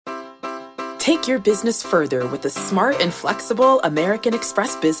Take your business further with the smart and flexible American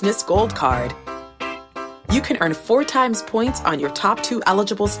Express Business Gold Card. You can earn 4 times points on your top 2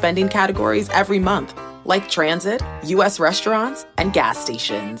 eligible spending categories every month, like transit, U.S. restaurants, and gas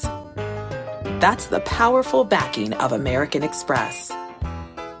stations. That's the powerful backing of American Express.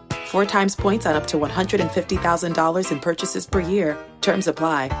 4 times points on up to $150,000 in purchases per year. Terms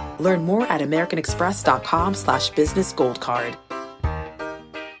apply. Learn more at americanexpress.com/businessgoldcard.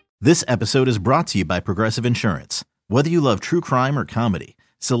 This episode is brought to you by Progressive Insurance. Whether you love true crime or comedy,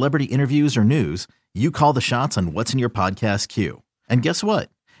 celebrity interviews or news, you call the shots on what's in your podcast queue. And guess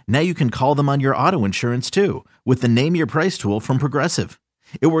what? Now you can call them on your auto insurance too with the Name Your Price tool from Progressive.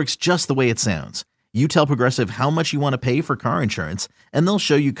 It works just the way it sounds. You tell Progressive how much you want to pay for car insurance, and they'll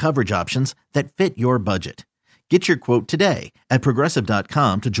show you coverage options that fit your budget. Get your quote today at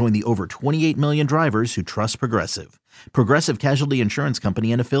Progressive.com to join the over 28 million drivers who trust Progressive. Progressive Casualty Insurance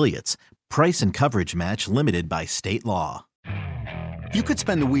Company and Affiliates. Price and coverage match limited by state law. You could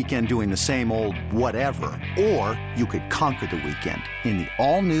spend the weekend doing the same old whatever, or you could conquer the weekend in the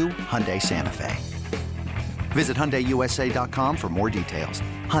all-new Hyundai Santa Fe. Visit HyundaiUSA.com for more details.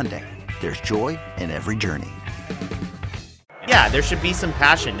 Hyundai, there's joy in every journey. Yeah, there should be some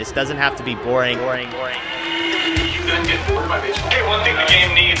passion. This doesn't have to be boring. You couldn't get bored by baseball. Hey, one thing the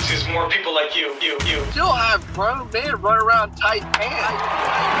game needs is more people like you. Still have grown men run around tight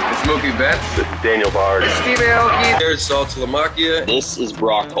pants. It's Mookie Betts. This is Daniel Bard. It's Steve Aoki. There's Sal Talamacchia. This is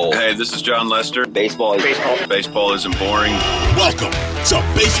Brock Holt. Hey, this is John Lester. Baseball isn't boring. Welcome to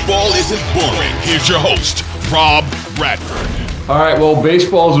Baseball Isn't Boring. Here's your host, Rob Bradford. All right, well,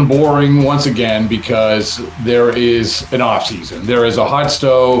 baseball isn't boring once again because there is an off season. There is a hot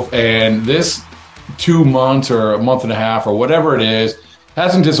stove, and this 2 months or a month and a half or whatever it is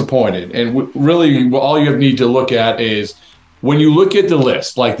hasn't disappointed. And really, all you need to look at is when you look at the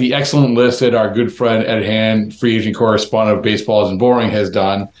list, like the excellent list that our good friend Ed Hand, free agent correspondent of Baseball Isn't Boring, has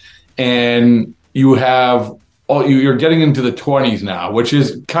done, and you have you're getting into the 20s now, which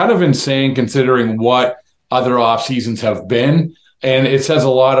is kind of insane considering what other off seasons have been. And it says a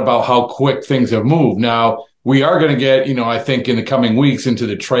lot about how quick things have moved. Now, we are going to get, I think in the coming weeks into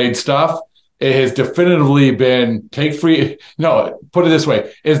the trade stuff. It has definitively been put it this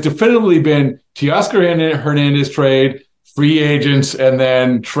way. It's definitively been Teoscar Hernandez trade, free agents, and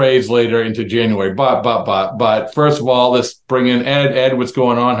then trades later into January. But first of all, let's bring in Ed. Ed, what's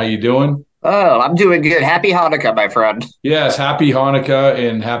going on? How you doing? Oh, I'm doing good. Happy Hanukkah, my friend. Yes, happy Hanukkah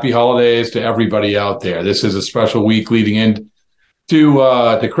and happy holidays to everybody out there. This is a special week leading in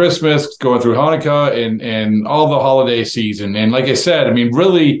to Christmas, going through Hanukkah and all the holiday season. And like I said, I mean,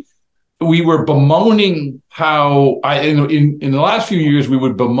 really, we were bemoaning how in the last few years, we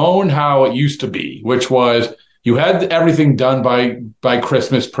would bemoan how it used to be, which was you had everything done by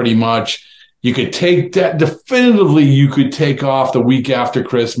Christmas pretty much. You could take that definitively. You could take off the week after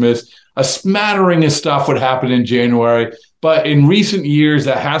Christmas. A smattering of stuff would happen in January. But in recent years,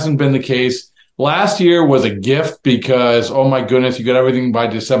 that hasn't been the case. Last year was a gift because, oh my goodness, you got everything by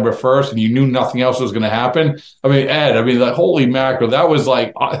December 1st and you knew nothing else was going to happen. I mean, Ed, like, holy mackerel, that was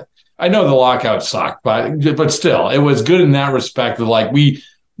like, I know the lockout sucked, but still, it was good in that respect. Like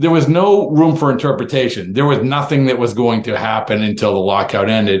there was no room for interpretation. There was nothing that was going to happen until the lockout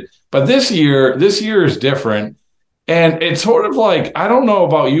ended. But this year is different. And it's sort of like, I don't know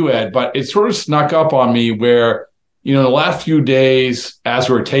about you, Ed, but it sort of snuck up on me where, the last few days as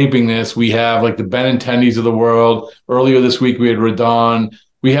we're taping this, we have like the Benintendis of the world. Earlier this week, we had Rodon.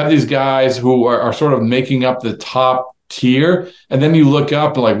 We have these guys who are sort of making up the top tier. And then you look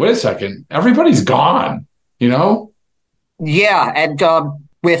up and like, wait a second, everybody's gone, Yeah. And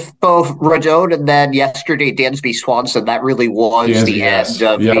with both Rodon and then yesterday, Dansby Swanson, that really was the end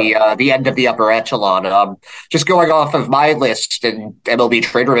of the upper echelon. Just going off of my list and MLB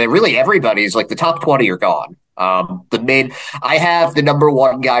Trade Room, really everybody's like the top 20 are gone. I have the number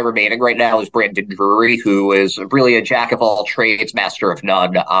one guy remaining right now is Brandon Drury, who is really a jack of all trades, master of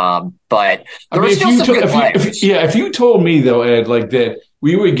none. But there are still some good players. If you told me though, Ed, like that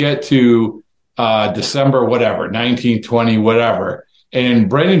we would get to December, whatever, 19, 20, whatever, and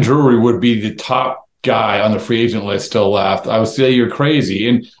Brandon Drury would be the top guy on the free agent list still left, I would say you're crazy.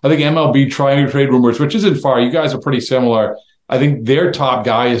 And I think MLB Trade Rumors, which isn't far, you guys are pretty similar. I think their top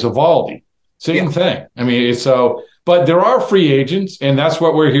guy is Eovaldi. Same thing. I mean, but there are free agents, and that's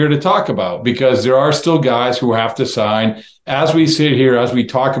what we're here to talk about, because there are still guys who have to sign. As we sit here, as we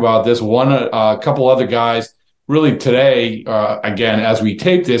talk about this, a couple other guys really today, again, as we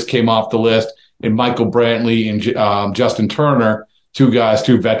tape this, came off the list, and Michael Brantley and Justin Turner, two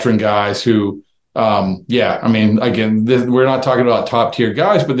veteran guys who I mean, again, we're not talking about top tier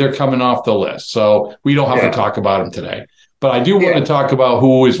guys, but they're coming off the list. So we don't have to talk about them today. But I do want to talk about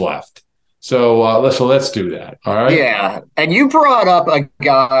who is left. So let's do that. All right. Yeah. And you brought up a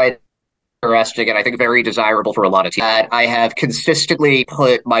guy interesting and I think very desirable for a lot of teams. I have consistently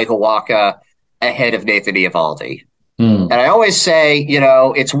put Michael Wacha ahead of Nathan Eovaldi. And I always say,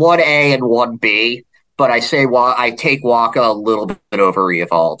 it's 1A and 1B. But I say I take Wacha a little bit over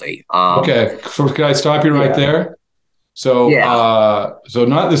Eovaldi. Okay, so can I stop you right there? So, so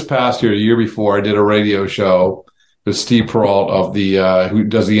not this past year, the year before, I did a radio show with Steve Peralt of the who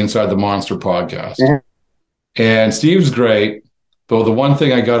does the Inside the Monster podcast, and Steve's great. Though the one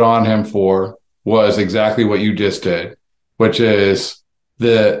thing I got on him for was exactly what you just did, which is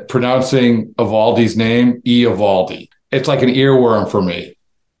the pronouncing Eovaldi's name, Eovaldi. It's like an earworm for me.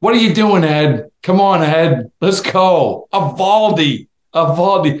 What are you doing, Ed? Come on, Ed. Let's go. Eovaldi.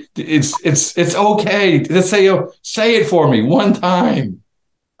 It's okay. Let's say it for me one time.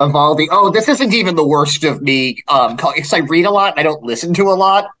 Eovaldi. Oh, this isn't even the worst of me. Because I read a lot and I don't listen to a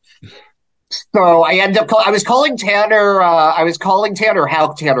lot. So I end up. I was calling Tanner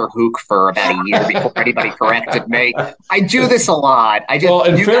Houck Tanner Hook for about a year before anybody corrected me. I do this a lot.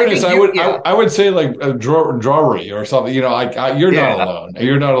 In fairness, I would say like a Drury or something. You're not alone.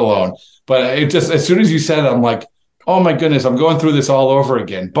 You're not alone. But it just as soon as you said it, I'm like, oh my goodness, I'm going through this all over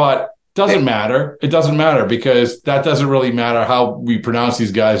again. But doesn't matter. It doesn't matter because that doesn't really matter how we pronounce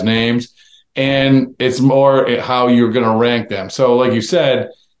these guys' names, and it's more how you're going to rank them. So, like you said.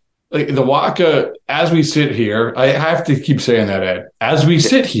 Like the Wacha, as we sit here, I have to keep saying that, Ed, as we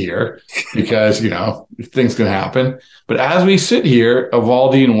sit here, because, things can happen. But as we sit here,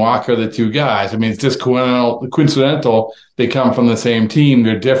 Eovaldi and Wacha are the two guys. I mean, it's just coincidental. They come from the same team.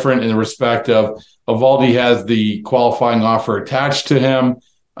 They're different in the respect of Eovaldi has the qualifying offer attached to him.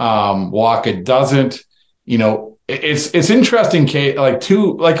 Wacha doesn't. It's interesting, Kate, like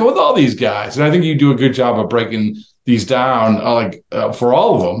with all these guys. And I think you do a good job of breaking these down for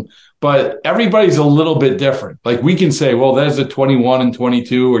all of them, but everybody's a little bit different. Like we can say, well, there's a 21 and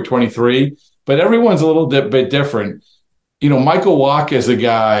 22 or 23, but everyone's a little bit different. Michael Wacha is a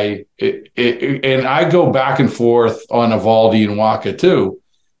guy, and I go back and forth on Eovaldi and Wacha too.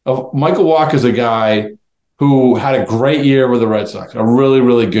 Michael Wacha is a guy who had a great year with the Red Sox, a really,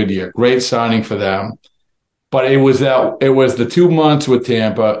 really good year, great signing for them. But it was the 2 months with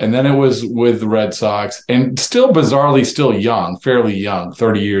Tampa, and then it was with the Red Sox, and still bizarrely still young, fairly young,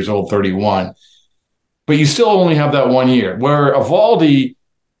 30 years old, 31. But you still only have that 1 year. Where Eovaldi,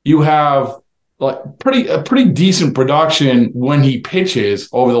 you have a pretty decent production when he pitches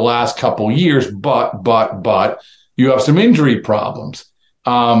over the last couple years, but you have some injury problems.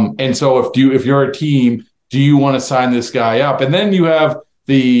 And so if you're a team, do you want to sign this guy up? And then you have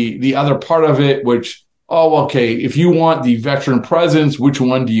the other part of it, which. Oh, okay. If you want the veteran presence, which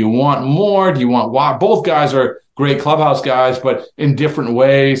one do you want more? Do you want both guys are great clubhouse guys, but in different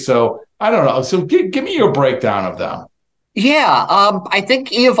ways. So I don't know. So give me your breakdown of them. Yeah, I think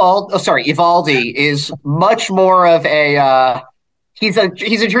Eovaldi is much more of a he's a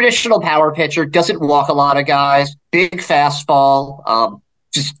traditional power pitcher. Doesn't walk a lot of guys. Big fastball.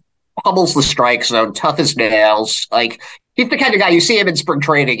 Just pummels the strike zone. Tough as nails. Like. He's the kind of guy, you see him in spring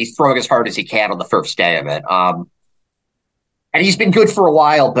training, he's throwing as hard as he can on the first day of it. And he's been good for a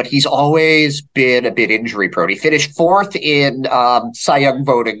while, but he's always been a bit injury prone. He finished fourth in Cy Young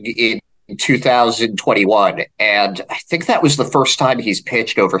voting in 2021, and I think that was the first time he's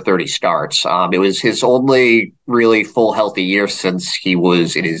pitched over 30 starts. It was his only really full healthy year since he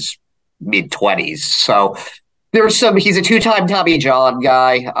was in his mid-20s. So he's a two-time Tommy John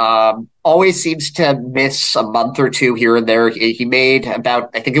guy. Always seems to miss a month or two here and there. He made about,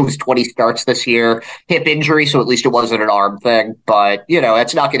 I think it was 20 starts this year. Hip injury, so at least it wasn't an arm thing. But,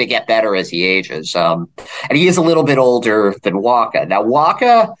 it's not going to get better as he ages. And he is a little bit older than Wacha. Now,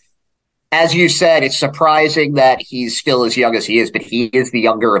 Wacha, as you said, it's surprising that he's still as young as he is, but he is the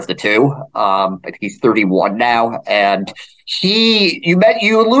younger of the two. I think he's 31 now. And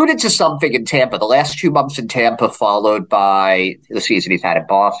you alluded to something in Tampa, the last 2 months in Tampa followed by the season he's had in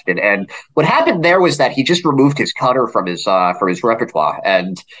Boston. And what happened there was that he just removed his cutter from his repertoire.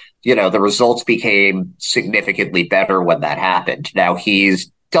 And, the results became significantly better when that happened. Now I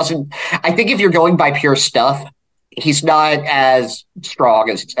think if you're going by pure stuff, he's not as strong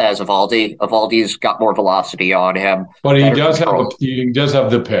as Eovaldi. Eovaldi's got more velocity on him. But he does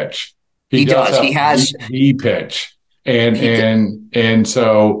have the pitch. He does. He has the pitch. And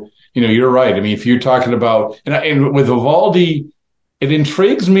so, you're right. I mean, if you're talking about, and with Eovaldi, it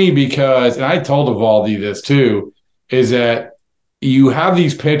intrigues me because, and I told Eovaldi this too, is that you have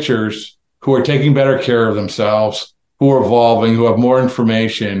these pitchers who are taking better care of themselves, who are evolving, who have more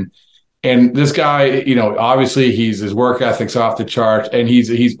information. And this guy, obviously his work ethic's off the charts, and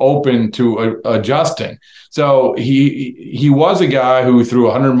he's open to adjusting. So he was a guy who threw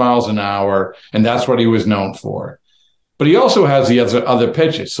 100 miles an hour, and that's what he was known for. But he also has the other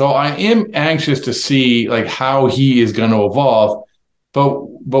pitches. So I am anxious to see like how he is going to evolve.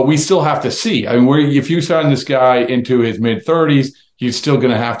 But we still have to see. I mean, if you sign this guy into his mid-30s, you're still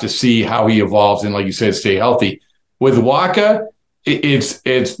going to have to see how he evolves and, like you said, stay healthy. With Wacha, it's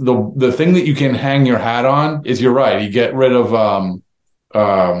the thing that you can hang your hat on is, you're right, you get rid of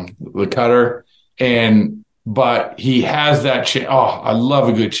the cutter, but he has that change. Oh, I love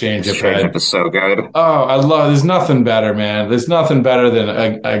a good changeup. Changeup is so good. Oh, there's nothing better, man. There's nothing better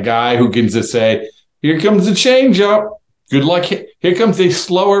than a guy who can just say, here comes the changeup. Good luck. Here comes a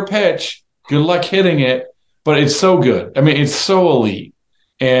slower pitch. Good luck hitting it. But it's so good. I mean, it's so elite.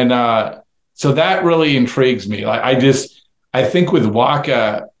 And so that really intrigues me. Like, I think with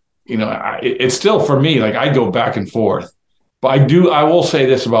Wacha, it's still, for me, like, I go back and forth. But I will say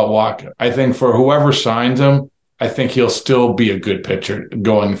this about Wacha. I think for whoever signs him, I think he'll still be a good pitcher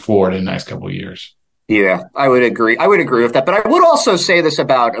going forward in the next couple of years. Yeah, I would agree. I would agree with that. But I would also say this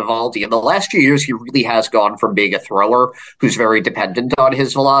about Eovaldi. In the last few years, he really has gone from being a thrower who's very dependent on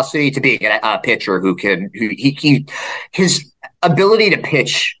his velocity to being a pitcher his ability to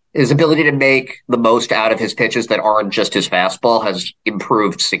pitch, his ability to make the most out of his pitches that aren't just his fastball has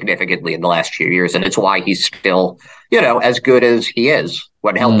improved significantly in the last few years. And it's why he's still, as good as he is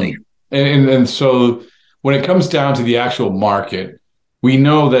when healthy. And so when it comes down to the actual market, we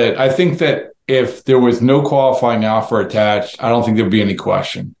know that I think that if there was no qualifying offer attached, I don't think there'd be any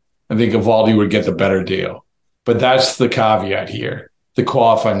question. I think Eovaldi would get the better deal. But that's the caveat here, the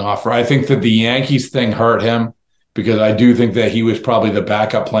qualifying offer. I think that the Yankees thing hurt him, because I do think that he was probably the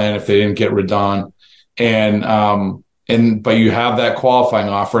backup plan if they didn't get Rodon. But you have that qualifying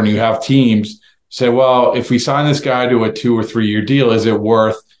offer, and you have teams say, well, if we sign this guy to a 2 or 3 year deal, is it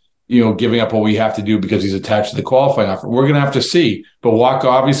worth giving up what we have to do because he's attached to the qualifying offer? We're going to have to see. But Wacha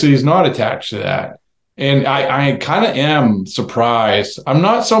obviously is not attached to that. And I kind of am surprised. I'm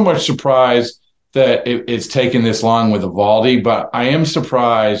not so much surprised that it's taken this long with Eovaldi, but I am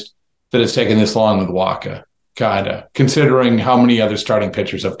surprised that it's taken this long with Wacha, kind of, considering how many other starting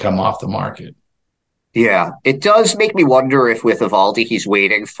pitchers have come off the market. Yeah, it does make me wonder if with Eovaldi, he's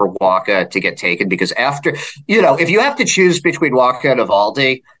waiting for Wacha to get taken, because after, if you have to choose between Wacha and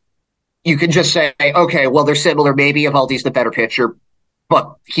Eovaldi, you can just say, okay, well, they're similar. Maybe Evaldi's the better pitcher,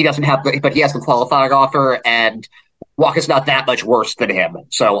 but he has the qualifying offer, and Wacha's not that much worse than him.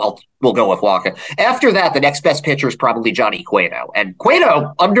 So we'll go with Wacha. After that, the next best pitcher is probably Johnny Cueto. And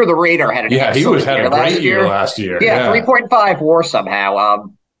Cueto, under the radar, had a great year last year. Yeah, 3.5 WAR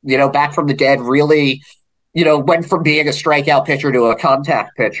somehow. Back from the dead, really, went from being a strikeout pitcher to a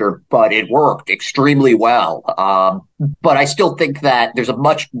contact pitcher, but it worked extremely well. But I still think that there's a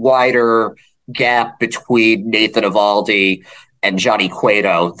much wider gap between Nathan Eovaldi and Johnny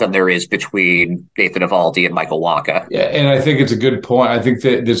Cueto than there is between Nathan Eovaldi and Michael Wacha. Yeah, and I think it's a good point. I think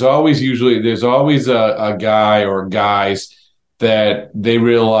that there's always a guy or guys that they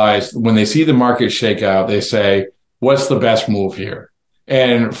realize when they see the market shake out, they say, what's the best move here?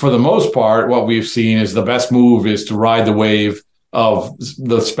 And for the most part, what we've seen is the best move is to ride the wave of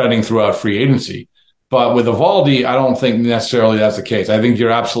the spending throughout free agency. But with Eovaldi, I don't think necessarily that's the case. I think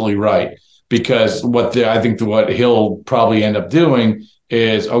you're absolutely right, because what he'll probably end up doing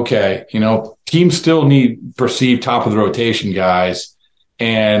is, okay, teams still need perceived top of the rotation guys,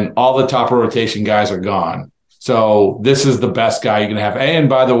 and all the top of rotation guys are gone. So this is the best guy you can have. And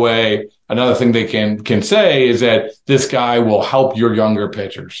by the way, another thing they can say is that this guy will help your younger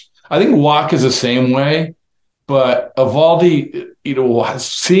pitchers. I think Wacha is the same way, but Eovaldi,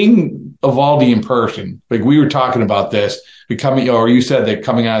 seeing Eovaldi in person, like we were talking about this, or you said that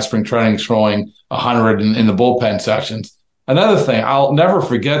coming out of spring training showing 100 in the bullpen sessions. Another thing, I'll never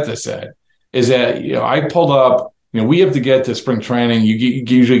forget this, Ed, is that, I pulled up, we have to get to spring training. You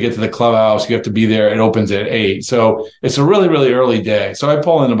usually get to the clubhouse. You have to be there. It opens at 8. So it's a really, really early day. So I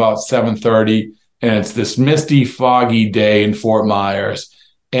pull in about 7:30, and it's this misty, foggy day in Fort Myers.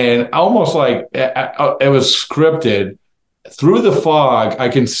 And almost like it was scripted. Through the fog, I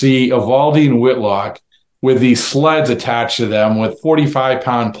can see Eovaldi and Whitlock with these sleds attached to them with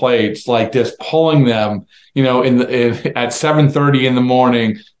 45-pound plates, like this, pulling them, at 7:30 in the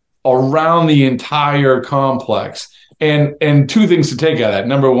morning around the entire complex. And two things to take out of that.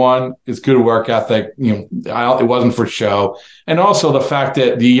 Number one, it's good work ethic. It wasn't for show. And also the fact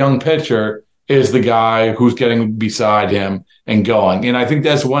that the young pitcher is the guy who's getting beside him and going. And I think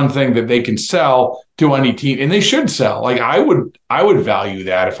that's one thing that they can sell to any team, and they should sell. Like I would value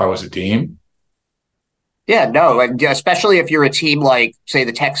that if I was a team. Yeah, no, and especially if you're a team like, say,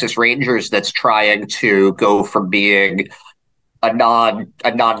 the Texas Rangers that's trying to go from being a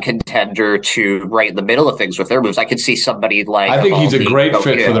non-contender to right in the middle of things with their moves. I could see somebody like I think he's a great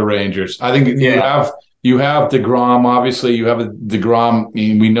fit for the Rangers. I think you have DeGrom, obviously you have DeGrom,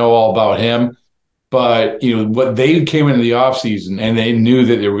 we know all about him, but what they came into the offseason and they knew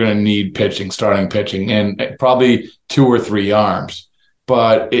that they were going to need starting pitching, and probably 2 or 3 arms.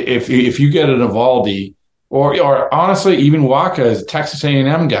 But if you get an Eovaldi or honestly even Wacha is a Texas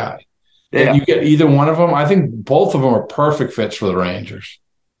A&M guy, and you get either one of them, I think both of them are perfect fits for the Rangers.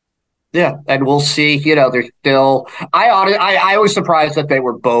 Yeah, and we'll see. They're still. I was surprised that they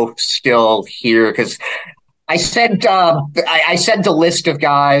were both still here because I sent a list of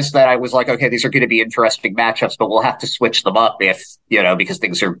guys that I was like, okay, these are going to be interesting matchups, but we'll have to switch them up if because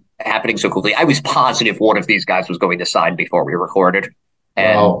things are happening so quickly. I was positive one of these guys was going to sign before we recorded.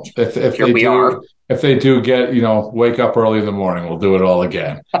 And well, if they do get, wake up early in the morning, we'll do it all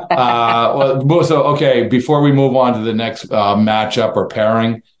again. Okay, before we move on to the next matchup or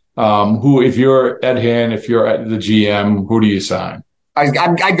pairing, if you're Ed Hand, if you're at the GM, who do you sign? I'd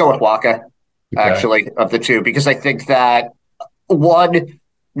go with Wacha, actually, of the two, because I think that, one,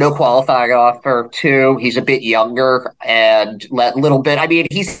 no qualifying offer. 2, he's a bit younger and little bit. I mean,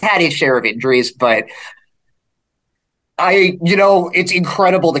 he's had his share of injuries, but it's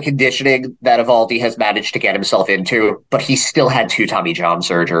incredible the conditioning that Eovaldi has managed to get himself into, but he still had 2 Tommy John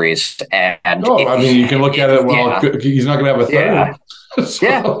surgeries. And you can look at it. He's not going to have a third.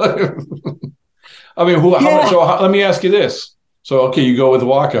 Yeah. I mean, let me ask you this. So, okay, you go with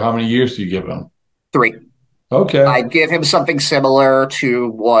Wacha. How many years do you give him? 3. Okay. I'd give him something similar to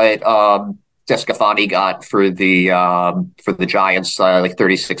what DeSclafani got for the Giants, like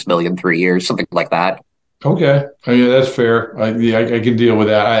 $36 million, 3 years, something like that. Okay. I mean, that's fair. I can deal with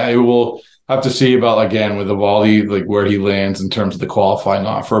that. I will have to see about, again, with Eovaldi, like where he lands in terms of the qualifying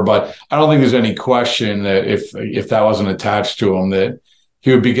offer. But I don't think there's any question that if that wasn't attached to him, that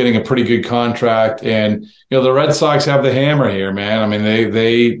he would be getting a pretty good contract. And, the Red Sox have the hammer here, man. I mean,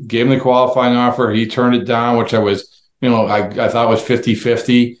 they gave him the qualifying offer. He turned it down, which I was, I thought was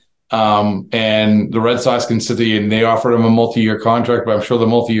 50-50. And the Red Sox can sit there and they offered him a multi-year contract, but I'm sure the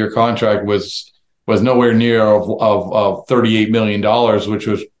multi-year contract was nowhere near of $38 million, which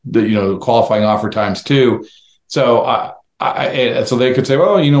was the qualifying offer times 2. So so they could say,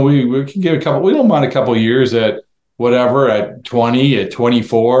 well, we can give we don't mind a couple of years at whatever, at 20, at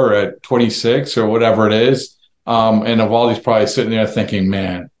 24, or at 26, or whatever it is. And Eovaldi's probably sitting there thinking,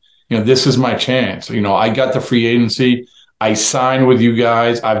 man, this is my chance. I got the free agency. I signed with you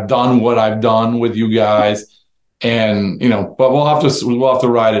guys. I've done what I've done with you guys. And, but we'll have to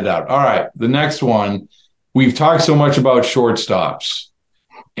ride it out. All right. The next one, we've talked so much about shortstops,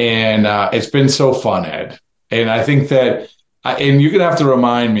 and it's been so fun, Ed. And I think that, and you're going to have to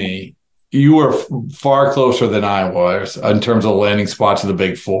remind me, you were far closer than I was in terms of landing spots of the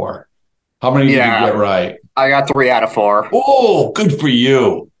big 4. How many did you get right? I got 3 out of 4. Oh, good for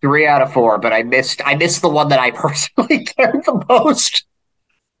you. 3 out of 4, but I missed the one that I personally cared the most.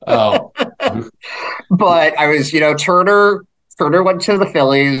 Oh, but I was, Turner went to the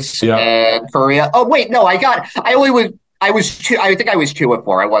Phillies and Correa. Oh wait, no, I think I was 2 of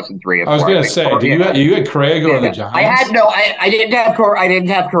 4. I wasn't 3 of 4. I was going to say, you had Correa go to the Giants? I didn't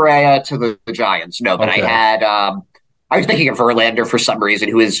have Correa to the Giants. No, but okay. I had, I was thinking of Verlander for some reason,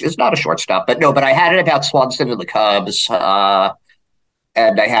 who is not a shortstop, but I had it about Swanson and the Cubs.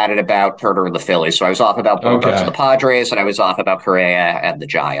 And I had it about Turner and the Phillies. So I was off about the Padres, and I was off about Correa and the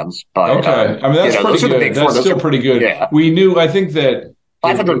Giants. But I mean, that's pretty good. That's still pretty good. Yeah. We knew, I think that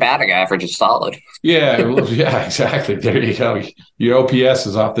 500 batting average is solid. Yeah, exactly. There you go. Your OPS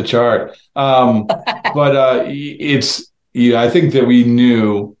is off the chart. But I think that we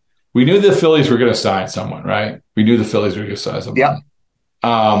knew the Phillies were going to sign someone, right? We knew the Phillies were going to sign someone. Yeah.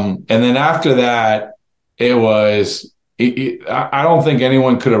 And then after that, it was. I don't think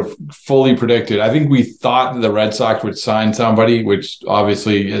anyone could have fully predicted. I think we thought that the Red Sox would sign somebody, which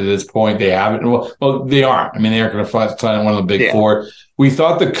obviously at this point they haven't. Well, they aren't. I mean, they aren't going to sign one of the big 4. We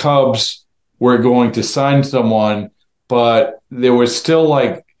thought the Cubs were going to sign someone, but there was still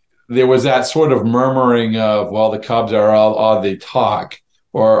there was that sort of murmuring of, well, the Cubs are they talk,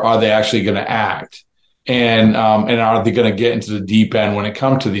 or are they actually going to act? And are they going to get into the deep end when it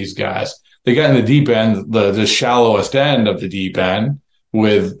comes to these guys? They got in the deep end, the shallowest end of the deep end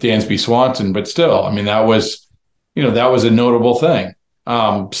with Dansby Swanson, but still, I mean, that was a notable thing.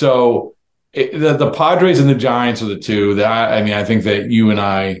 So the Padres and the Giants are the two that I think that you and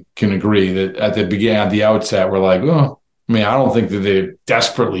I can agree that at the outset, we're like, oh, I mean, I don't think that they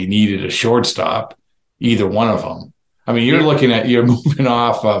desperately needed a shortstop, either one of them. I mean, you're moving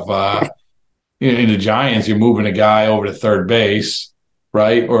off of in the Giants, you're moving a guy over to third base,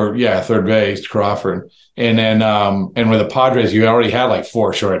 right? Or third base, Crawford, and then and with the Padres, you already had like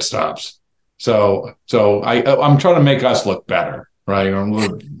 4 shortstops. So I'm trying to make us look better. Right,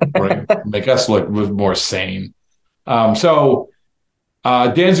 make us look more sane. So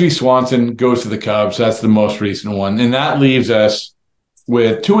Dansby Swanson goes to the Cubs. That's the most recent one, and that leaves us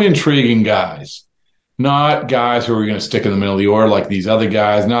with 2 intriguing guys. Not guys who are going to stick in the middle of the order like these other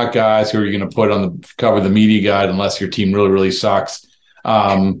guys. Not guys who are going to put on the cover of the media guide unless your team really, really sucks.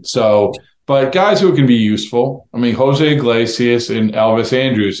 But guys who can be useful. I mean, Jose Iglesias and Elvis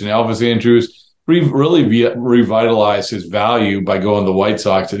Andrus, really revitalized his value by going to the White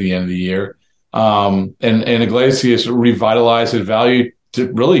Sox at the end of the year. And Iglesias revitalized his value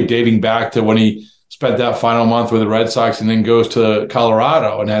to really dating back to when he spent that final month with the Red Sox and then goes to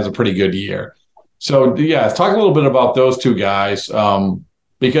Colorado and has a pretty good year. So, talk a little bit about those 2 guys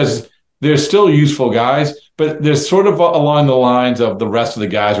because they're still useful guys, but they're sort of along the lines of the rest of the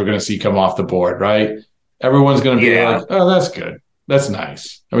guys we're going to see come off the board, right? Everyone's going to be like, oh, that's good. That's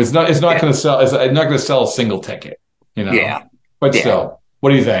nice. I mean, it's not going to sell. It's not going to sell a single ticket, Yeah. But still, what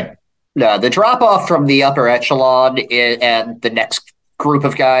do you think? No, the drop off from the upper echelon and the next group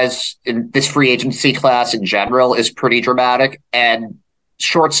of guys in this free agency class in general is pretty dramatic. And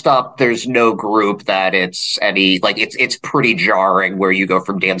shortstop, there's no group that it's pretty jarring where you go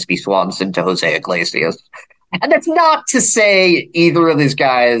from Dansby Swanson to Jose Iglesias. And that's not to say either of these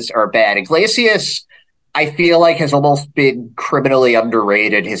guys are bad. Iglesias, I feel like, has almost been criminally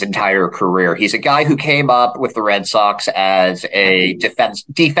underrated his entire career. He's a guy who came up with the Red Sox as a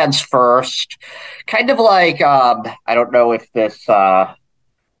defense first, kind of like I don't know if he's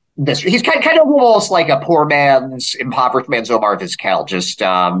kind of almost like a poor man's, impoverished man's Omar Vizquel,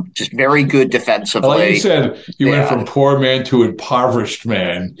 just very good defensively. Like you said, you went from poor man to impoverished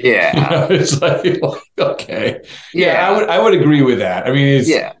man. Yeah, it's like okay, I would agree with that. I mean,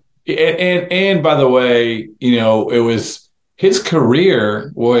 And by the way, it was his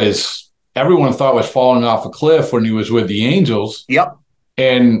career everyone thought was falling off a cliff when he was with the Angels. Yep.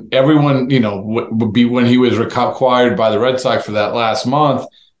 And everyone, would be when he was acquired by the Red Sox for that last month.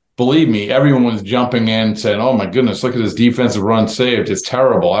 Believe me, everyone was jumping in saying, oh my goodness, look at his defensive run saved. It's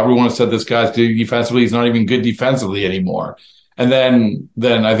terrible. Everyone said this guy's defensively. He's not even good defensively anymore. And then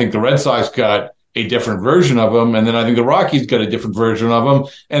I think the Red Sox got a different version of him. And then I think the Rockies got a different version of him.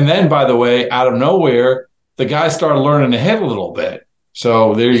 And then, by the way, out of nowhere, the guy started learning to hit a little bit.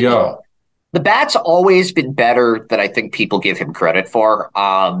 So there you go. The bat's always been better than I think people give him credit for.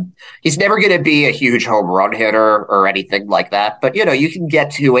 He's never going to be a huge home run hitter or anything like that. But, you can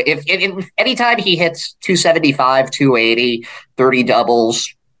get to it. If anytime he hits 275, 280, 30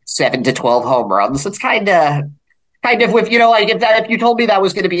 doubles, 7 to 12 home runs, it's kind of with, if you told me that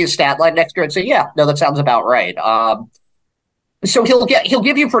was going to be his stat line next year, I'd say, that sounds about right. So he'll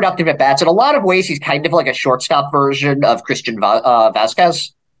give you productive at bats. In a lot of ways, he's kind of like a shortstop version of Christian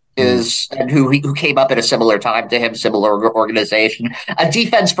Vasquez. Who came up at a similar time to him, similar organization, a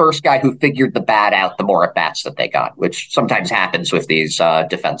defense first guy who figured the bat out the more at bats that they got, which sometimes happens with these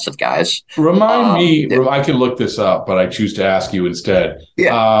defensive guys. Remind me, I can look this up, but I choose to ask you instead.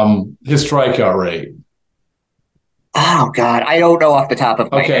 Yeah. His strikeout rate. Oh God, I don't know off the top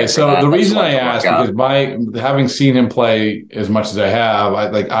of my head. Okay, so the reason I ask is having seen him play as much as I have,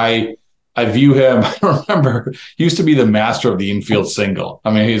 I view him. I remember he used to be the master of the infield single.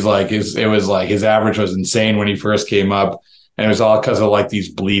 I mean, his average was insane when he first came up, and it was all because of these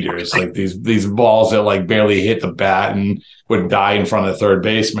bleeders, like these balls that barely hit the bat and would die in front of the third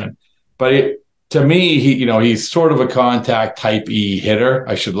baseman. But to me, he's sort of a contact type E hitter.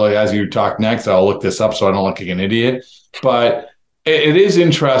 I should look as you talk next. I'll look this up so I don't look like an idiot. But it is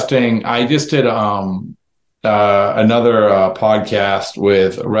interesting. I just did another podcast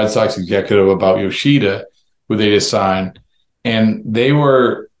with a Red Sox executive about Yoshida, who they just signed, and he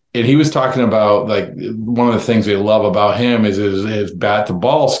was talking about one of the things they love about him is his bat to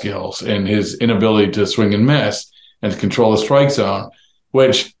ball skills and his inability to swing and miss and to control the strike zone,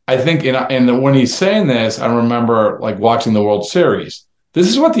 which I think when he's saying this, I remember watching the World Series. This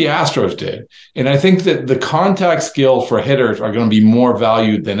is what the Astros did. And I think that the contact skills for hitters are going to be more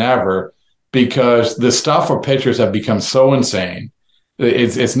valued than ever, because the stuff for pitchers have become so insane.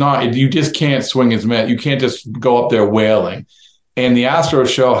 It's not, you just can't swing as much. You can't just go up there wailing. And the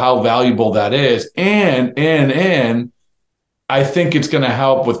Astros show how valuable that is. And I think it's going to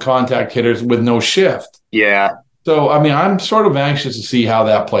help with contact hitters with no shift. Yeah. So, I mean, I'm sort of anxious to see how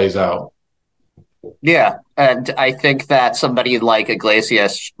that plays out. Yeah, and I think that somebody like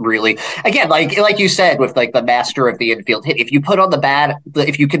Iglesias really, again, like you said, with like the master of the infield hit, if you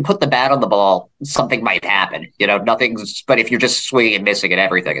can put the bat on the ball, something might happen. Nothing's. But if you're just swinging and missing at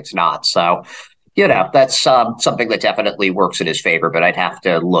everything, it's not. So, that's something that definitely works in his favor. But I'd have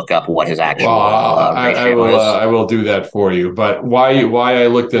to look up what his actual. I will do that for you. But why I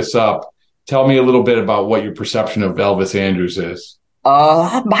looked this up? Tell me a little bit about what your perception of Elvis Andrus is.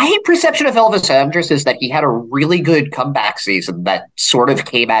 My perception of Elvis Andrus is that he had a really good comeback season that sort of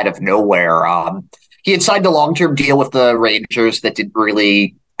came out of nowhere. He had signed a long-term deal with the Rangers that didn't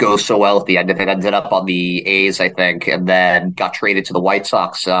really go so well at the end of it. Ended up on the A's, I think, and then got traded to the White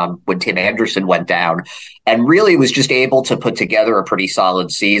Sox when Tim Anderson went down, and really was just able to put together a pretty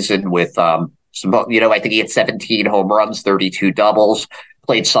solid season with I think he had 17 home runs, 32 doubles,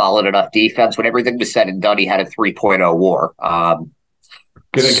 played solid enough defense. When everything was said and done, he had a 3.0 WAR.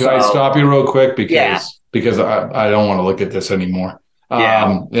 Can I stop you real quick because I don't want to look at this anymore.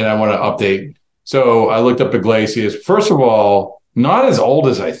 And I want to update. So I looked up Iglesias. First of all, not as old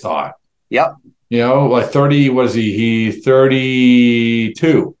as I thought. Yep. Like 30. What is he? He's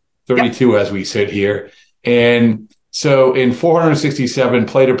 32. 32 as we sit here. And so in 467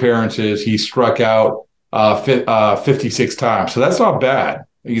 plate appearances, he struck out 56 times. So that's not bad.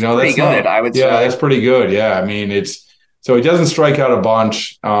 That's pretty good. I would say. Yeah, that's pretty good. Yeah, I mean So he doesn't strike out a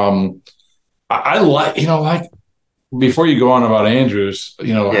bunch. I like, before you go on about Andrus,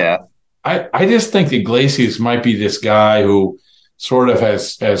 I just think Iglesias might be this guy who sort of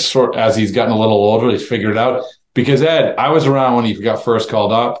as he's gotten a little older, he's figured it out. Because Ed, I was around when he got first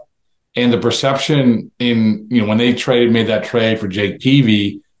called up, and the perception when they made that trade for Jake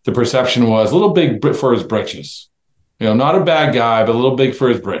Peavy, the perception was a little big for his britches. Not a bad guy, but a little big for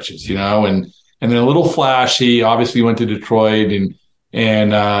his britches. And then a little flashy, obviously went to Detroit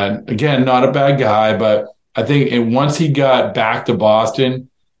and again, not a bad guy, but I think once he got back to Boston,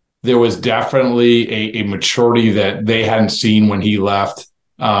 there was definitely a maturity that they hadn't seen when he left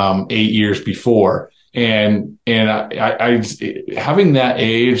 8 years before. And I having that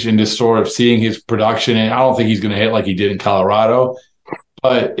age and just sort of seeing his production, and I don't think he's going to hit like he did in Colorado,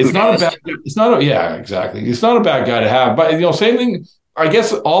 but it's not a bad guy to have. But same thing. I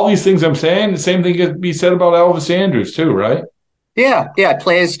guess all these things I'm saying, the same thing could be said about Elvis Andrus too, right? Yeah.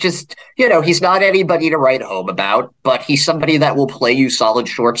 Plays just, he's not anybody to write home about, but he's somebody that will play you solid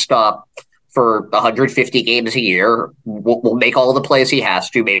shortstop for 150 games a year, will make all the plays he has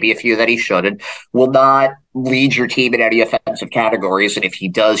to, maybe a few that he shouldn't, will not lead your team in any offensive categories, and if he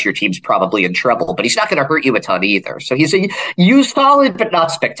does, your team's probably in trouble, but he's not going to hurt you a ton either. So he's solid, but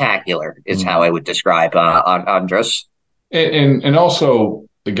not spectacular, is how I would describe Andrus. And also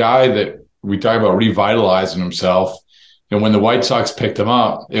the guy that we talk about revitalizing himself, and when the White Sox picked him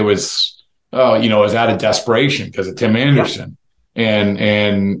up, it was it was out of desperation because of Tim Anderson,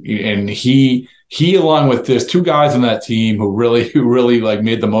 and he along with there's two guys on that team who really like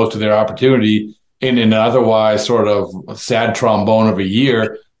made the most of their opportunity in an otherwise sort of sad trombone of a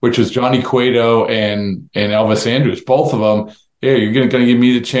year, which was Johnny Cueto and Elvis Andrus. Both of them, you're going to give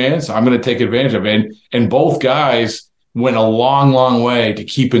me the chance, I'm going to take advantage of it, and both guys went a long, long way to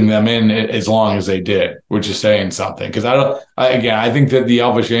keeping them in as long as they did, which is saying something. Because I think that the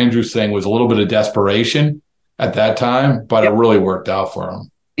Elvis Andrus thing was a little bit of desperation at that time, but it really worked out for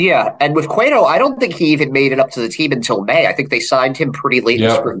him. Yeah, and with Cueto, I don't think he even made it up to the team until May. I think they signed him pretty late in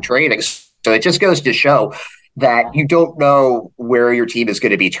spring training. So it just goes to show that you don't know where your team is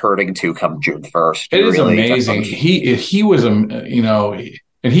going to be turning to come June 1st. It is really amazing. He was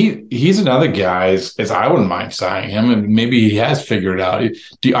and he's another guy, as I wouldn't mind signing him, and maybe he has figured it out.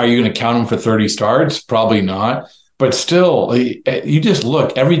 Are you going to count him for 30 starts? Probably not. But still, you just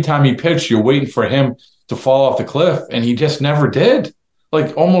look, every time he pitched, you're waiting for him to fall off the cliff, and he just never did.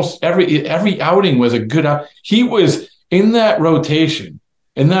 Like almost every outing was a good out. He was in that rotation,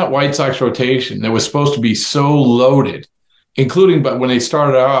 in that White Sox rotation that was supposed to be so loaded, including but when they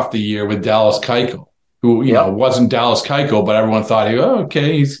started off the year with Dallas Keuchel, who wasn't Dallas Keuchel, but everyone thought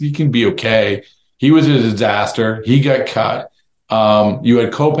he can be okay. He was a disaster. He got cut. You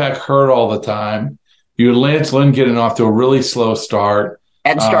had Kopech hurt all the time. You had Lance Lynn getting off to a really slow start.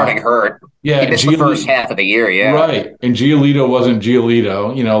 And starting hurt. Yeah. He missed the first half of the year, Right. And Giolito wasn't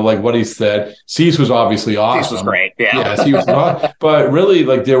Giolito, like what he said. Cease was obviously awesome. Cease was great, yeah. Yes, he was awesome. But really,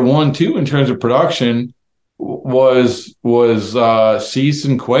 like their 1-2 in terms of production was Cease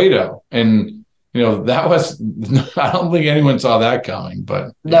and Cueto. And that was, I don't think anyone saw that coming,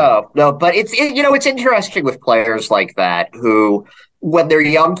 but. Yeah. No, but it's interesting with players like that who, when they're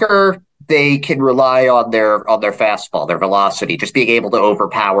younger, they can rely on their fastball, their velocity, just being able to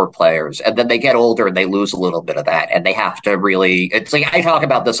overpower players. And then they get older and they lose a little bit of that. And they have to really, it's like, I talk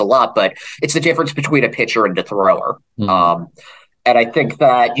about this a lot, but it's the difference between a pitcher and a thrower. Mm-hmm. And I think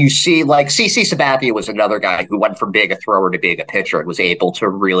that you see, like, CC Sabathia was another guy who went from being a thrower to being a pitcher and was able to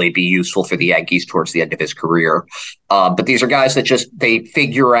really be useful for the Yankees towards the end of his career. But these are guys that they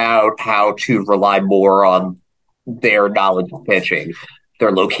figure out how to rely more on their knowledge of pitching,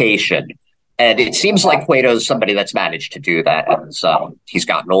 their location. And it seems like Cueto's somebody that's managed to do that as he's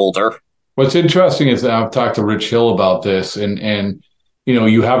gotten older. What's interesting is that I've talked to Rich Hill about this, and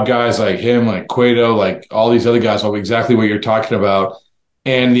you have guys like him, like Cueto, like all these other guys, exactly what you're talking about.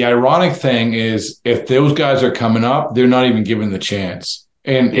 And the ironic thing is, if those guys are coming up, they're not even given the chance.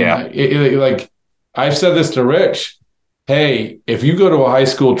 And like I've said this to Rich, hey, if you go to a high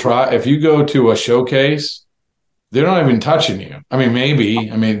school if you go to a showcase, they're not even touching you. I mean,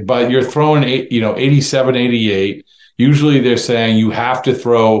 maybe, but you're throwing 87, 88. Usually they're saying you have to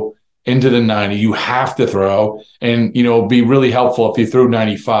throw into the 90. You have to throw, and it'd be really helpful if you threw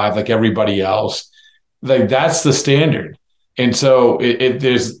 95 like everybody else. Like, that's the standard. And so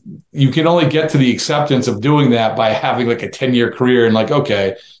you can only get to the acceptance of doing that by having like a 10-year career and like,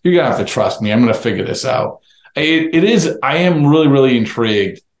 okay, you're gonna have to trust me. I'm gonna figure this out. I am really, really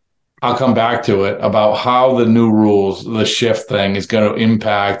intrigued. I'll come back to it about how the new rules, the shift thing, is going to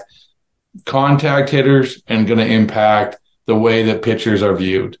impact contact hitters and going to impact the way that pitchers are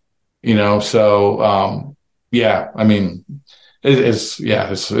viewed. So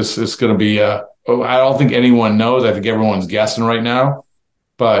it's going to be. I don't think anyone knows. I think everyone's guessing right now,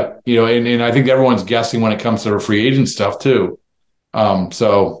 but and I think everyone's guessing when it comes to the free agent stuff too. I don't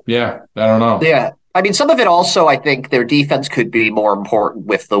know. Yeah. I mean, some of it also, I think their defense could be more important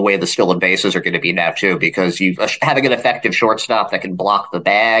with the way the stolen bases are going to be now, too, because having an effective shortstop that can block the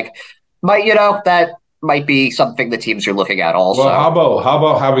bag, that might be something the teams are looking at also. Well, how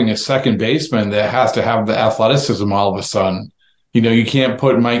about having a second baseman that has to have the athleticism all of a sudden? You can't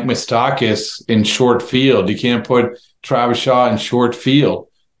put Mike Moustakas in short field. You can't put Travis Shaw in short field.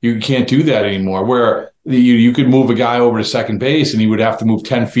 You can't do that anymore, where you could move a guy over to second base and he would have to move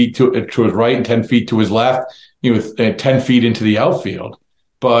 10 feet to his right and 10 feet to his left, 10 feet into the outfield.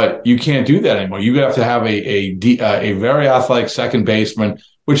 But you can't do that anymore. You have to have a very athletic second baseman,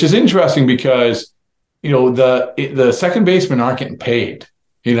 which is interesting because, the second basemen aren't getting paid,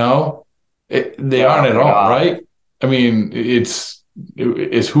 they aren't at all, right? I mean, it's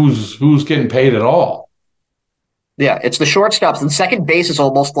who's getting paid at all. Yeah, it's the shortstops, and second base is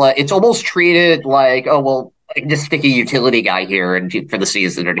almost treated like, oh, well, just stick a utility guy here and for the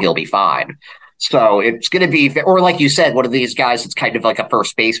season and he'll be fine. So it's going to be, or like you said, one of these guys that's kind of like a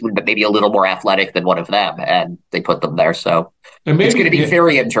first baseman, but maybe a little more athletic than one of them, and they put them there. So it's going to be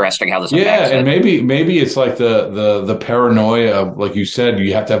very interesting how this affects it. And maybe it's like the paranoia of, like you said,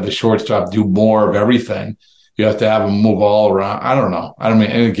 you have to have the shortstop do more of everything. You have to have them move all around. I don't know. And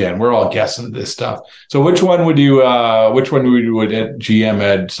again, we're all guessing at this stuff. So which one would GM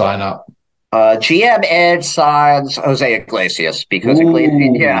Ed sign up? GM Ed signs Jose Iglesias because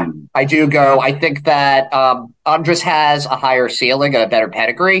I do go. I think that Andres has a higher ceiling and a better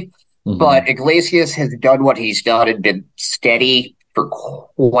pedigree, but Iglesias has done what he's done and been steady for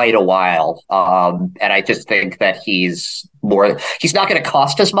quite a while. And I just think that he's not going to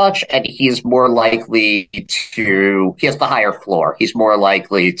cost as much, and he's more likely he has the higher floor. He's more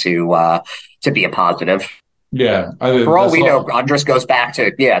likely to be a positive. Yeah. For all we know, Andres goes back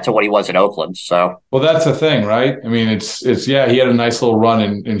to what he was in Oakland. So, well, that's the thing, right? I mean, it's he had a nice little run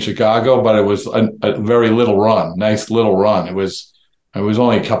in Chicago, but it was a very little run, nice little run. It was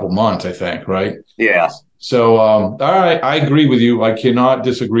only a couple months, I think, right? Yeah. So, all right, I agree with you. I cannot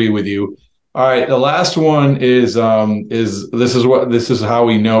disagree with you. All right, the last one is this is how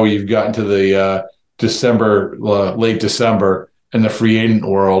we know you've gotten to the late December in the free agent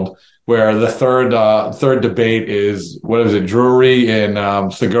world, where the third debate is, what is it, Drury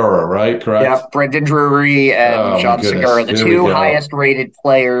and Segura, right? Correct? Yeah, Brendan Drury and John Segura, the two highest rated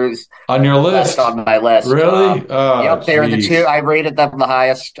players on your list. On my list. Really? Yep, they're the two. I rated them the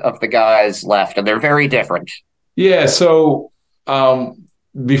highest of the guys left, and they're very different. Yeah, so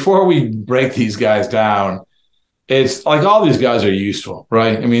before we break these guys down, it's like all these guys are useful,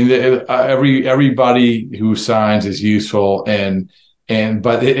 right? I mean, everybody who signs is useful,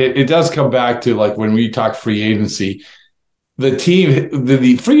 but it does come back to, like, when we talk free agency, the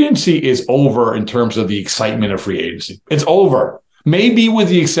free agency is over in terms of the excitement of free agency. It's over. Maybe with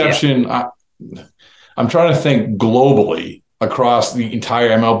the exception, I'm trying to think globally across the entire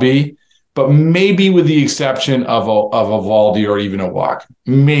MLB, but maybe with the exception of Eovaldi or even a Walk.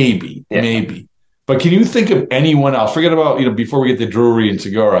 Maybe. But can you think of anyone else? Forget about, before we get to Drury and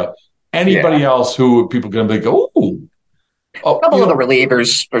Segura, anybody else who people are going to be a couple of the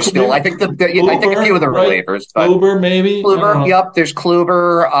relievers are still. I think a few of the relievers. Kluber, maybe. Kluber, yep. There's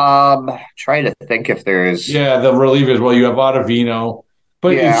Kluber. Trying to think if there's. Yeah, the relievers. Well, you have Ottavino.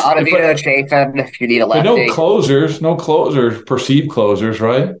 But Ottavino, Chafin. If you need a lefty. But no closers, perceived closers,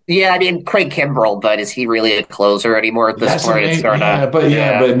 right? Yeah, I mean Craig Kimbrell, but is he really a closer anymore at this point? But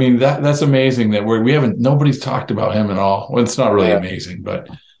I mean that's amazing that we haven't. Nobody's talked about him at all. Well, it's not really amazing, but.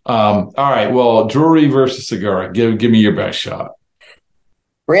 All right. Well, Drury versus Segura. Give me your best shot.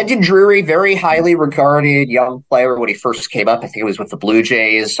 Brandon Drury, very highly regarded young player when he first came up. I think it was with the Blue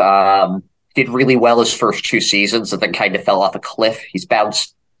Jays. Did really well his first 2 seasons and then kind of fell off a cliff. He's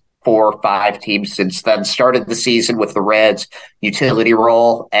bounced 4 or 5 teams since then. Started the season with the Reds, utility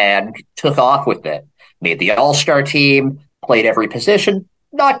role, and took off with it. Made the All-Star team, played every position.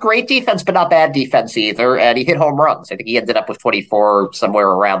 Not great defense, but not bad defense either. And he hit home runs. I think he ended up with 24 somewhere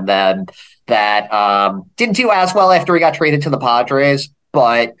around then. That didn't do as well after he got traded to the Padres,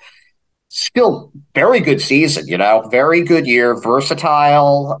 but still very good season, very good year,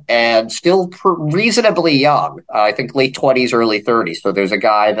 versatile, and still reasonably young. I think late 20s, early 30s. So there's a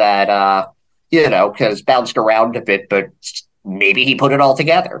guy that, has bounced around a bit, but maybe he put it all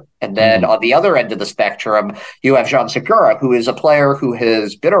together. And then on the other end of the spectrum, you have Jean Segura, who is a player who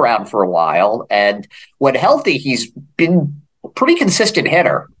has been around for a while. And when healthy, he's been a pretty consistent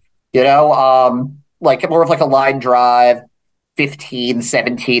hitter, like more of like a line drive, 15,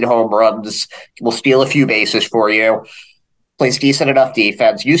 17 home runs, will steal a few bases for you, plays decent enough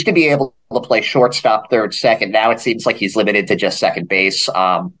defense, used to be able to play shortstop, third, second. Now it seems like he's limited to just second base.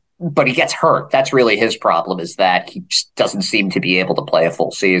 But he gets hurt. That's really his problem, is that he just doesn't seem to be able to play a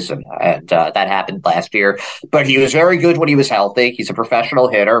full season. And that happened last year. But he was very good when he was healthy. He's a professional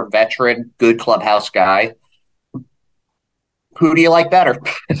hitter, veteran, good clubhouse guy. Who do you like better?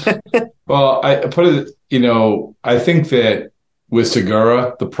 Well, I think that with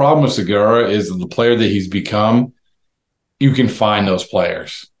Segura, the problem with Segura is the player that he's become, you can find those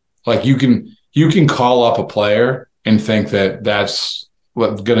players. Like you can call up a player and think that that's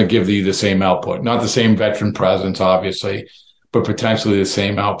what's going to give you the same output. Not the same veteran presence, obviously, but potentially the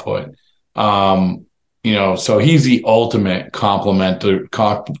same output. So he's the ultimate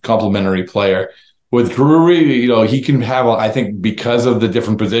complementary player. With Drury, he can have, I think, because of the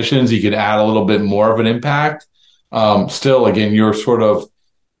different positions, he can add a little bit more of an impact. Still, again, you're sort of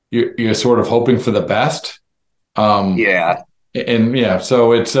hoping for the best. So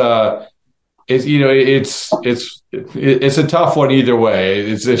it's a tough one either way.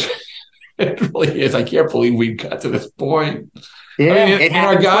 It really is. I can't believe we got to this point. Yeah, and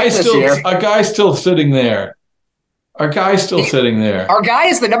our guy's still sitting there. Our guy is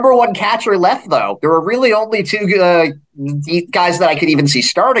the number 1 catcher left, though. There are really only 2 guys that I could even see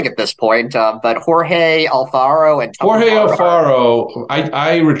starting at this point, but Jorge Alfaro and Jorge Alfaro.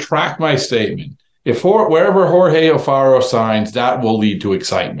 I retract my statement. Wherever Jorge Alfaro signs, that will lead to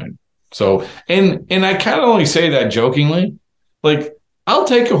excitement. So, and I kind of only say that jokingly. Like, I'll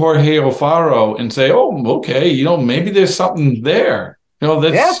take a Jorge Alfaro and say, oh, okay, maybe there's something there.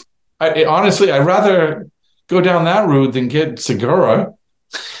 Honestly, I'd rather go down that route than get Segura.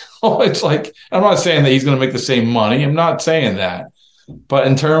 It's like, I'm not saying that he's going to make the same money. I'm not saying that. But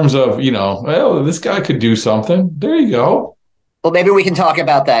in terms of, this guy could do something. There you go. Well, maybe we can talk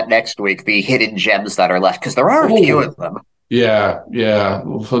about that next week, the hidden gems that are left, because there are a few of them. Yeah.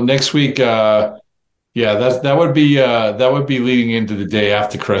 So next week, that would be leading into the day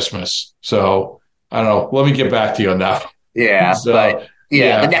after Christmas. So I don't know. Let me get back to you on that. Yeah, but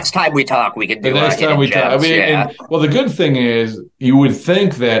the next time we talk, we can do the next time we talk. The good thing is, you would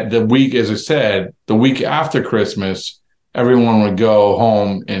think that the week, as I said, the week after Christmas, everyone would go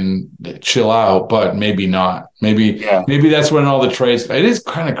home and chill out, but maybe not. Maybe that's when all the trades. It is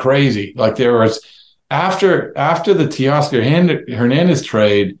kind of crazy. Like there was. After the Teoscar Hernandez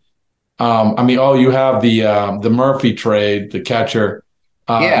trade, you have the Murphy trade, the catcher.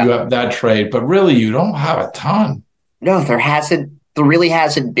 You have that trade, but really you don't have a ton. No, there really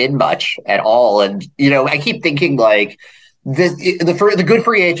hasn't been much at all. And I keep thinking like the good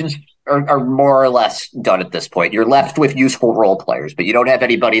free agents are more or less done at this point. You're left with useful role players, but you don't have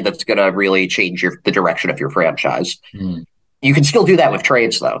anybody that's going to really change the direction of your franchise. You can still do that with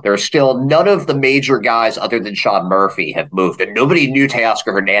trades, though. There are still none of the major guys other than Sean Murphy have moved, and nobody knew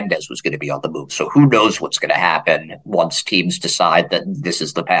Teoscar Hernandez was going to be on the move. So who knows what's going to happen once teams decide that this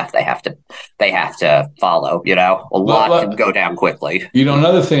is the path they have to follow. A lot can go down quickly.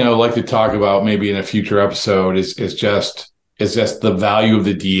 Another thing I would like to talk about maybe in a future episode is just the value of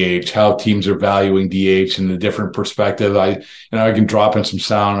the DH, how teams are valuing DH and the different perspective. I can drop in some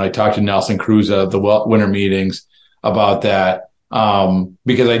sound. I talked to Nelson Cruz at the winter meetings about that,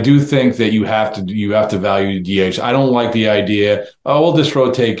 because I do think that you have to value the DH. I don't like the idea, we'll just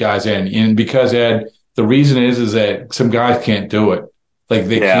rotate guys in. And because, Ed, the reason is that some guys can't do it. Like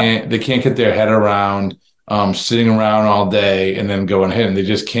they can't get their head around sitting around all day and then going hit. They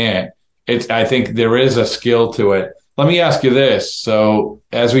just can't. I think there is a skill to it. Let me ask you this. So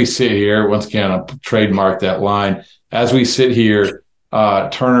as we sit here, once again, I'll trademark that line. As we sit here,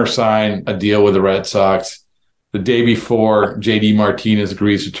 Turner signed a deal with the Red Sox. The day before, JD Martinez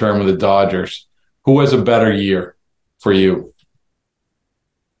agrees to term with the Dodgers. Who has a better year for you?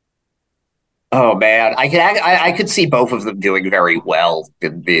 Oh man, I could see both of them doing very well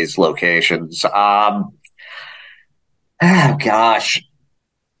in these locations. Oh gosh,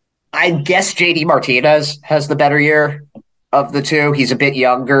 I guess JD Martinez has the better year of the two. He's a bit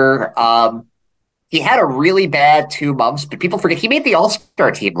younger. He had a really bad 2 months, but people forget he made the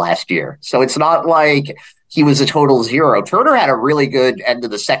All-Star team last year. So it's not like he was a total zero. Turner had a really good end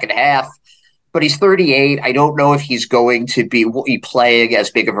of the second half, but he's 38. I don't know if he's going to be playing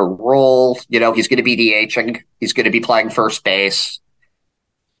as big of a role. He's going to be DHing. He's going to be playing first base.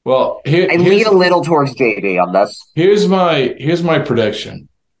 Well, I lean a little towards JD on this. Here's my prediction.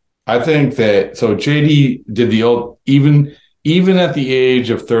 I think that JD did the old even at the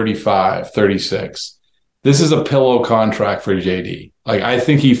age of 35, 36, this is a pillow contract for JD. Like, I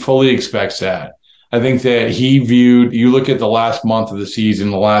think he fully expects that. I think that you look at the last month of the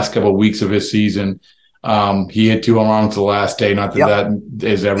season, the last couple of weeks of his season, he hit 2 home runs the last day. Not that that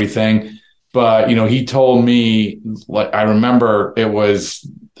is everything, but, he told me, like, I remember it was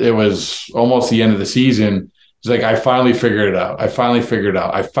almost the end of the season. He's like, I finally figured it out. I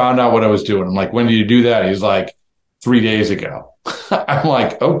found out what I was doing. I'm like, when did you do that? He's like, 3 days ago. I'm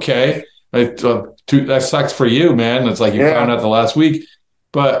like, okay, that sucks for you, man. It's like you found out the last week.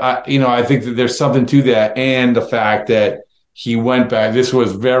 But I think that there's something to that, and the fact that he went back. This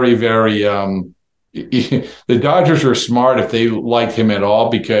was very, very. The Dodgers were smart if they liked him at all,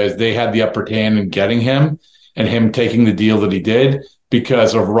 because they had the upper hand in getting him and him taking the deal that he did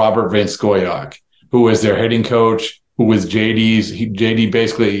because of Robert Vince Goyok, who was their hitting coach, who was JD's. JD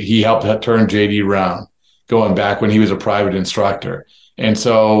basically he helped turn JD around, going back when he was a private instructor. And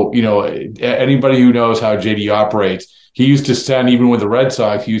so, anybody who knows how JD operates, he used to send, even with the Red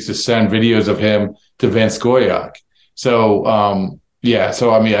Sox, he used to send videos of him to Vince Goyok. So, I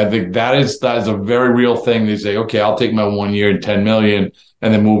think that is a very real thing. They say, okay, I'll take my 1 year and $10 million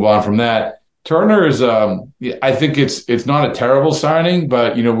and then move on from that. Turner is, I think it's not a terrible signing,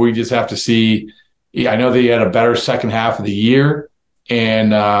 but, we just have to see. I know that he had a better second half of the year.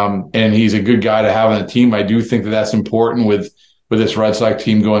 And he's a good guy to have on the team. I do think that that's important with this Red Sox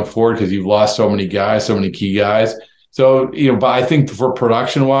team going forward, because you've lost so many guys, so many key guys. So, but I think for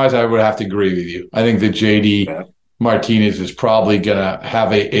production wise, I would have to agree with you. I think that JD Martinez is probably going to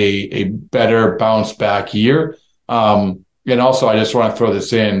have a better bounce back year. And also, I just want to throw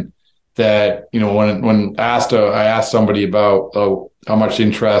this in that, when I asked somebody about how much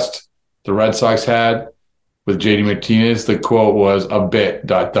interest the Red Sox had with JD Martinez, the quote was a bit ...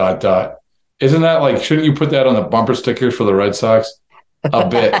 Isn't that like, shouldn't you put that on the bumper stickers for the Red Sox? A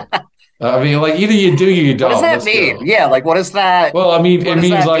bit. I mean, like, either you do or you don't. What does that mean? Go. Yeah, like, what is that? Well, I mean, it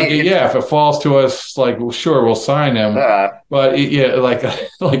means like, if it falls to us, like, well, sure, we'll sign him. But I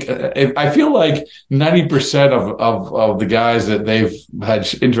feel like 90% of the guys that they've had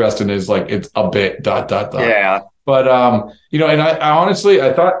interest in is like, it's a bit ... Yeah. But and I honestly,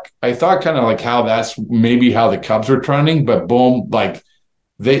 I thought kind of like how that's maybe how the Cubs were trending, but boom, like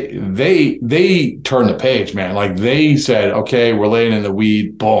they turned the page, man. Like, they said, okay, we're laying in the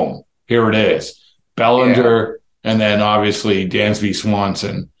weed, boom, here it is. Bellinger, and then obviously Dansby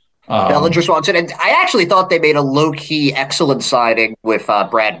Swanson. Bellinger, Swanson, and I actually thought they made a low-key excellent signing with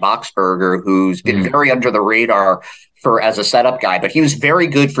Brad Boxberger, who's been very under the radar as a setup guy, but he was very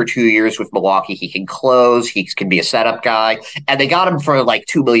good for 2 years with Milwaukee. He can close, he can be a setup guy, and they got him for like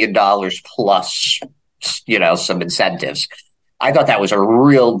 $2 million plus, some incentives. I thought that was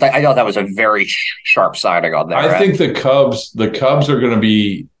a very sharp signing on there. I think the Cubs are going to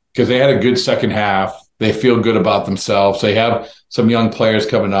be, because they had a good second half. They feel good about themselves. They have some young players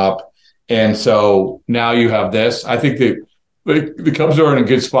coming up. And so now you have this. I think that the Cubs are in a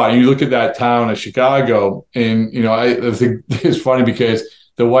good spot. You look at that town of Chicago, and I think it's funny because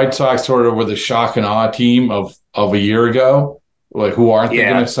the White Sox sort of were the shock and awe team of a year ago. Like, who aren't they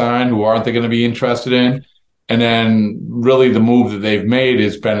going to sign? Who aren't they going to be interested in? And then really the move that they've made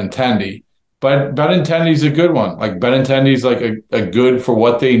is Benintendi. But Benintendi's a good one. Like, Benintendi's like a good for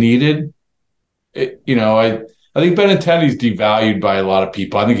what they needed. I think Benintendi's devalued by a lot of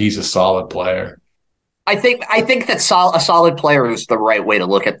people. I think he's a solid player. I think that a solid player is the right way to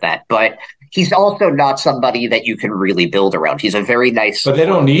look at that, but he's also not somebody that you can really build around. He's a very nice, but they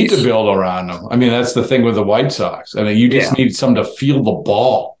don't need to build around him. I mean, that's the thing with the White Sox. I mean, you just need someone to field the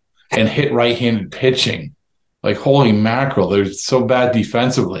ball and hit right-handed pitching. Like, holy mackerel, they're so bad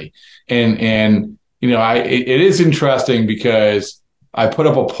defensively, and it is interesting because I put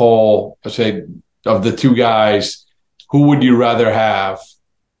up a poll. I say, of the two guys, who would you rather have?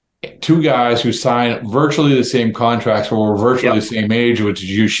 Two guys who signed virtually the same contracts or were virtually the same age, which is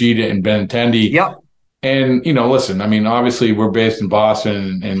Yoshida and Benintendi. Yep. And, listen, I mean, obviously we're based in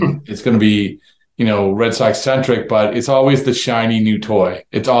Boston and it's going to be, Red Sox centric, but it's always the shiny new toy.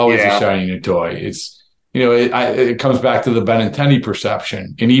 It's always the shiny new toy. It's, it comes back to the Benintendi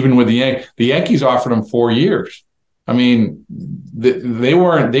perception. And even with the Yankees offered him 4 years. I mean, they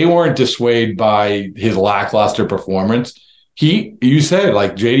weren't dissuaded by his lackluster performance. You said,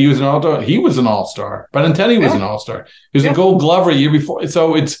 like, JD was an all-star. He was an all-star. Benintendi was an all-star. He was a Gold Glover a year before.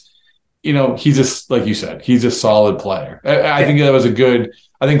 So it's, he's like you said, he's a solid player. I think that was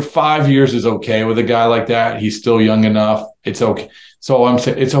I think 5 years is okay with a guy like that. He's still young enough. It's okay. So I'm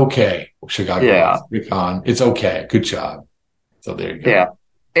saying it's okay. Chicago. Yeah. It's okay. Good job. So there you go. Yeah.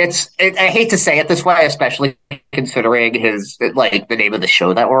 I hate to say it this way, especially considering the name of the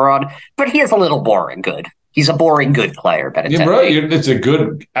show that we're on, but he is a little boring good. He's a boring good player, Benintendi. Yeah, right. It's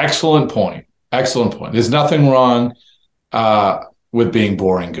excellent point. Excellent point. There's nothing wrong with being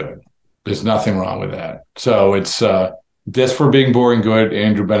boring good. There's nothing wrong with that. So it's this for being boring good.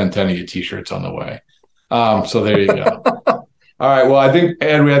 Andrew Benintendi T-shirts on the way. So there you go. All right. Well, I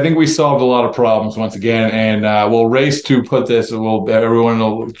think we solved a lot of problems once again, and we'll race to put this.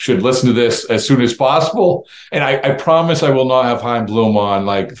 Everyone should listen to this as soon as possible. And I promise I will not have Chaim Bloom on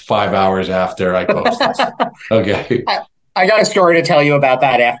like 5 hours after I post this. Okay. I got a story to tell you about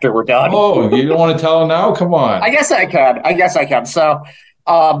that after we're done. Oh, you don't want to tell now? Come on. I guess I can. So,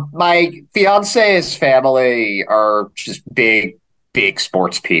 my fiance's family are just big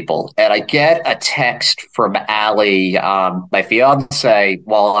sports people. And I get a text from Allie, my fiance,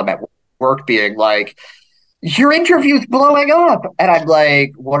 while I'm at work being like, your interview's blowing up. And I'm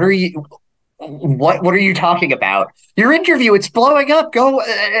like, what are you talking about? Your interview, it's blowing up. Go,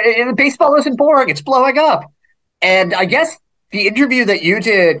 baseball isn't boring. It's blowing up. And I guess the interview that you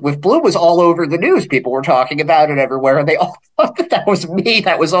did with Bloom was all over the news. People were talking about it everywhere, and they all thought that was me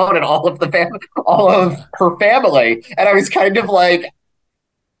that was on, and all of her family. And I was kind of like,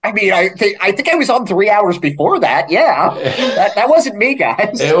 I mean, I think I was on 3 hours before that. Yeah, that wasn't me,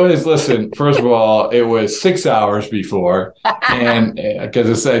 guys. It was. Listen, first of all, it was 6 hours before, and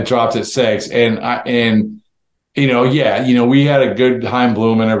because it dropped at 6, and we had a good Chaim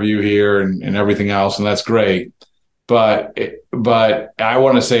Bloom interview here and everything else, and that's great. But I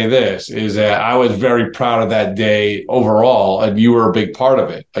want to say this is that I was very proud of that day overall, and you were a big part of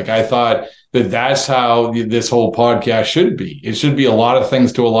it. Like, I thought that's how this whole podcast should be. It should be a lot of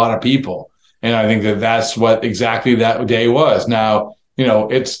things to a lot of people. And I think that's what exactly that day was. Now,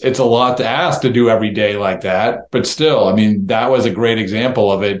 it's a lot to ask to do every day like that, but still, I mean, that was a great example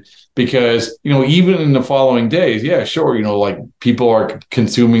of it because, even in the following days, yeah, sure, like people are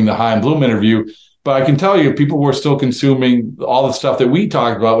consuming the Chaim Bloom interview. But I can tell you, people were still consuming all the stuff that we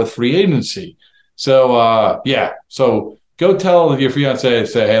talked about with free agency. So, So go tell your fiance,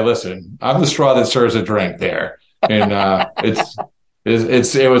 say, hey, listen, I'm the straw that stirs a drink there. And this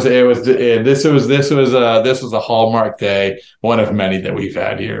was a hallmark day, one of many that we've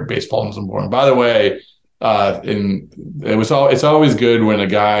had here. Baseball isn't boring. By the way, it's always good when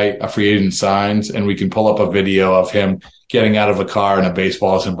a free agent signs and we can pull up a video of him getting out of a car in a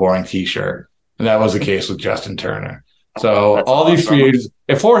baseball isn't boring T-shirt. And that was the case with Justin Turner. So all these free agents,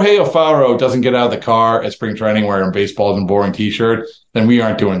 if Jorge Alfaro doesn't get out of the car at spring training wearing a baseball isn't boring T-shirt, then we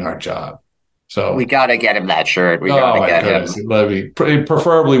aren't doing our job. So we got to get him that shirt. We got to get him.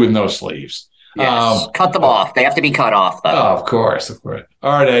 Preferably with no sleeves. Yes. Cut them off. They have to be cut off, though. Oh, of course. All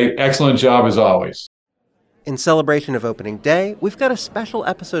right, excellent job as always. In celebration of opening day, we've got a special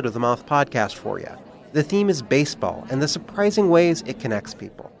episode of the Moth Podcast for you. The theme is baseball and the surprising ways it connects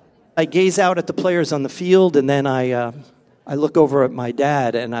people. I gaze out at the players on the field, and then I look over at my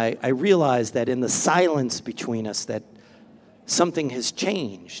dad, and I realize that in the silence between us, that something has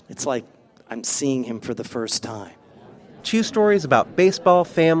changed. It's like I'm seeing him for the first time. 2 stories about baseball,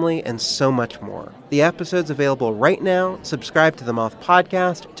 family, and so much more. The episode's available right now. Subscribe to the Moth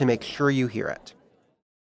Podcast to make sure you hear it.